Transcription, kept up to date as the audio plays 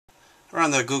We're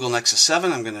on the Google Nexus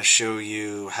 7. I'm going to show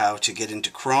you how to get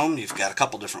into Chrome. You've got a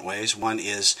couple different ways. One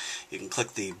is you can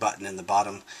click the button in the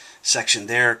bottom section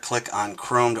there, click on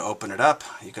Chrome to open it up.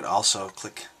 You could also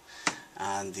click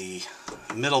on the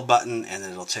middle button and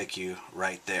then it'll take you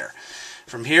right there.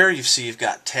 From here you see you've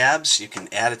got tabs. You can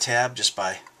add a tab just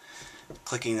by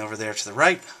clicking over there to the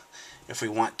right. If we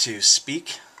want to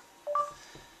speak,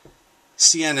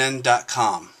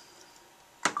 CNN.com.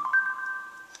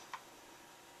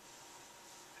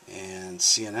 And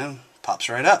CNN pops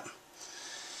right up.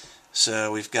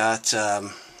 So we've got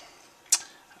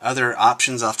other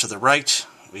options off to the right.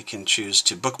 We can choose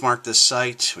to bookmark this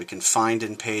site. We can find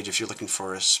in page if you're looking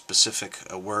for a specific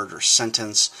word or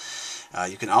sentence.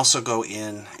 You can also go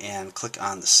in and click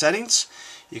on the settings.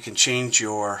 You can change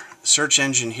your search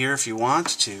engine here if you want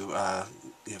to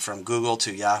from Google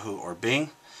to Yahoo or Bing.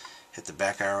 Hit the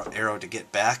back arrow to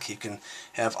get back. You can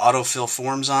have autofill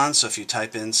forms on, so if you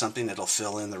type in something, it'll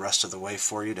fill in the rest of the way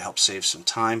for you to help save some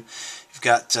time. You've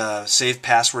got save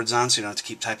passwords on, so you don't have to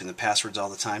keep typing the passwords all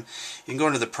the time. You can go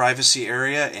into the privacy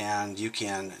area and you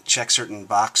can check certain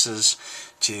boxes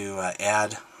to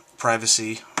add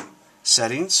privacy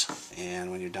settings,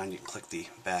 and when you're done you can click the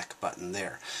back button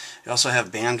there. You also have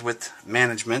bandwidth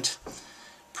management.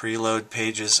 Preload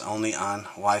pages only on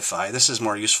Wi-Fi. This is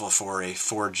more useful for a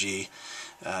 4G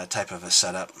type of a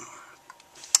setup.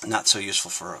 Not so useful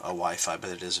for a Wi-Fi,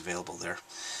 but it is available there.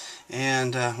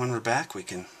 And when we're back, we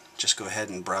can just go ahead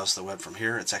and browse the web from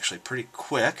here. It's actually pretty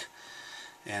quick.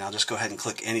 And I'll just go ahead and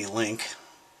click any link.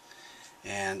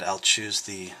 And I'll choose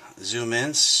the zoom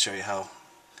in, show you how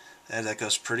that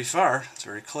goes pretty far. It's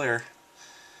very clear.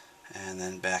 And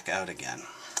then back out again.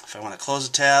 If I want to close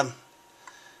a tab,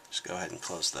 just go ahead and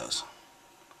close those.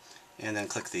 And then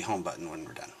click the home button when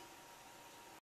we're done.